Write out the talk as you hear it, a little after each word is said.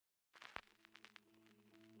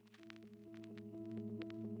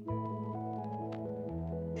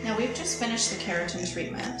Now we've just finished the keratin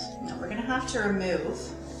treatment. Now we're going to have to remove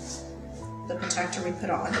the protector we put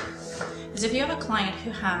on. Because if you have a client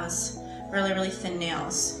who has really thin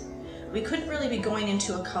nails, we couldn't really be going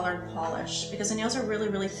into a colored polish because the nails are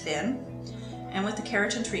really thin. And with the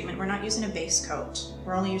keratin treatment, we're not using a base coat.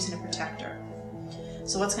 We're only using a protector.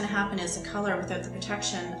 So what's going to happen is the color without the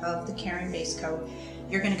protection of the Keratin base coat,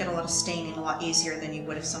 you're going to get a lot of staining a lot easier than you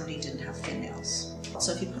would if somebody didn't have thin nails.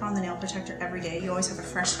 So if you put on the nail protector every day, you always have a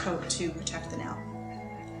fresh coat to protect the nail.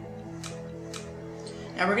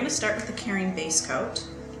 Now we're going to start with the Keratin base coat.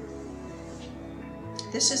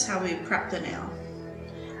 This is how we prep the nail.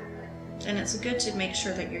 And it's good to make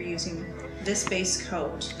sure that you're using this base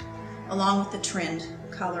coat along with the Trind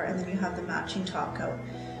color, and then you have the matching top coat.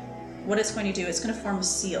 What it's going to do, it's going to form a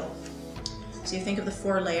seal. So you think of the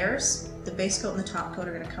 4 layers, the base coat and the top coat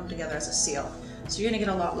are going to come together as a seal. So you're going to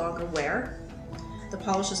get a lot longer wear. The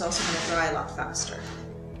polish is also going to dry a lot faster.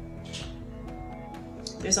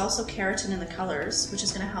 There's also keratin in the colors, which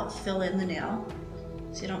is going to help fill in the nail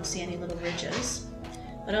so you don't see any little ridges.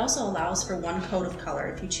 But it also allows for 1 coat of color.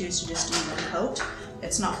 If you choose to just do 1 coat,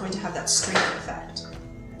 it's not going to have that streak effect.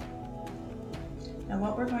 Now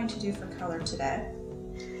what we're going to do for color today,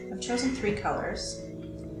 I've chosen 3 colors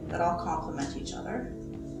that all complement each other.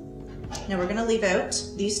 Now we're going to leave out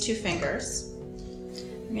these 2 fingers.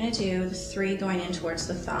 We're going to do the 3 going in towards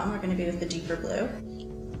the thumb. We're going to be with the deeper blue.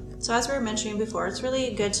 So as we were mentioning before, it's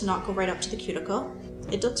really good to not go right up to the cuticle.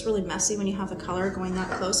 It looks really messy when you have the color going that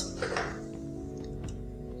close.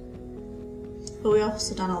 But we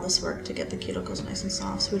also done all this work to get the cuticles nice and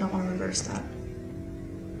soft, so we don't want to reverse that.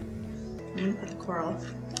 I'm going to put the coral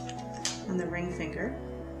on the ring finger.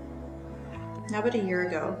 Now about a year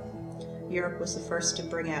ago, Europe was the first to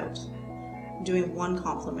bring out doing 1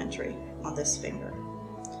 complementary on this finger.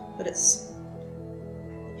 But it's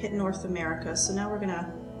hit North America, so now we're going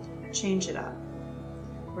to change it up.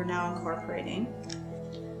 We're now incorporating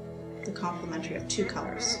the complementary of 2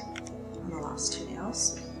 colors on the last 2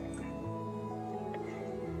 nails.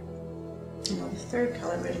 And now the 3rd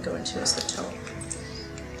color we're going to go into is the taupe.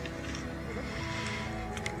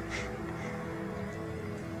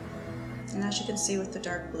 And as you can see with the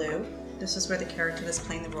dark blue, this is where the keratin is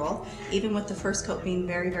playing the role. Even with the first coat being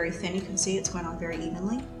very thin, you can see it's going on very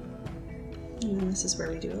evenly. And then this is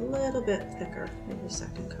where we do a little bit thicker with the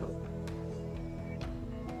 2nd coat.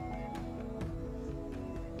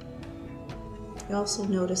 You also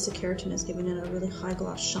notice the keratin is giving it a really high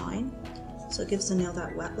gloss shine, so it gives the nail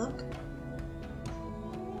that wet look.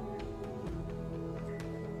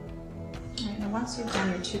 Alright, now once you've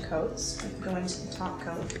done your 2 coats, you can go into the top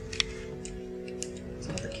coat.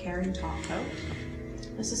 So with the Keratin top coat,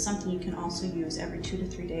 this is something you can also use every 2 to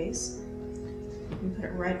 3 days. You can put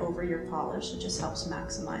it right over your polish. It just helps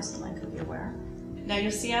maximize the length of your wear. Now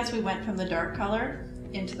you'll see as we went from the dark color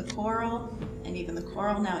into the coral, and even the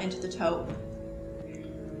coral now into the taupe.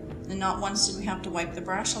 And not once did we have to wipe the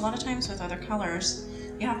brush. A lot of times with other colors,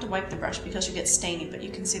 you have to wipe the brush because you get staining, but you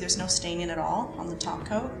can see there's no staining at all on the top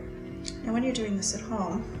coat. And when you're doing this at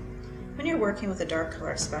home, when you're working with a dark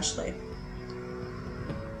color especially,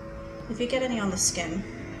 if you get any on the skin,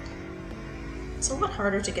 it's a lot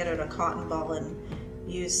harder to get out a cotton ball and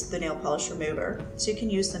use the nail polish remover. So you can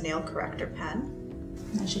use the nail corrector pen.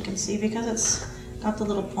 As you can see, because it's got the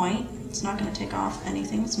little point, it's not going to take off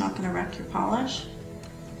anything. It's not going to wreck your polish.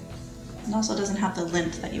 It also doesn't have the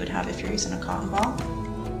lint that you would have if you're using a cotton ball.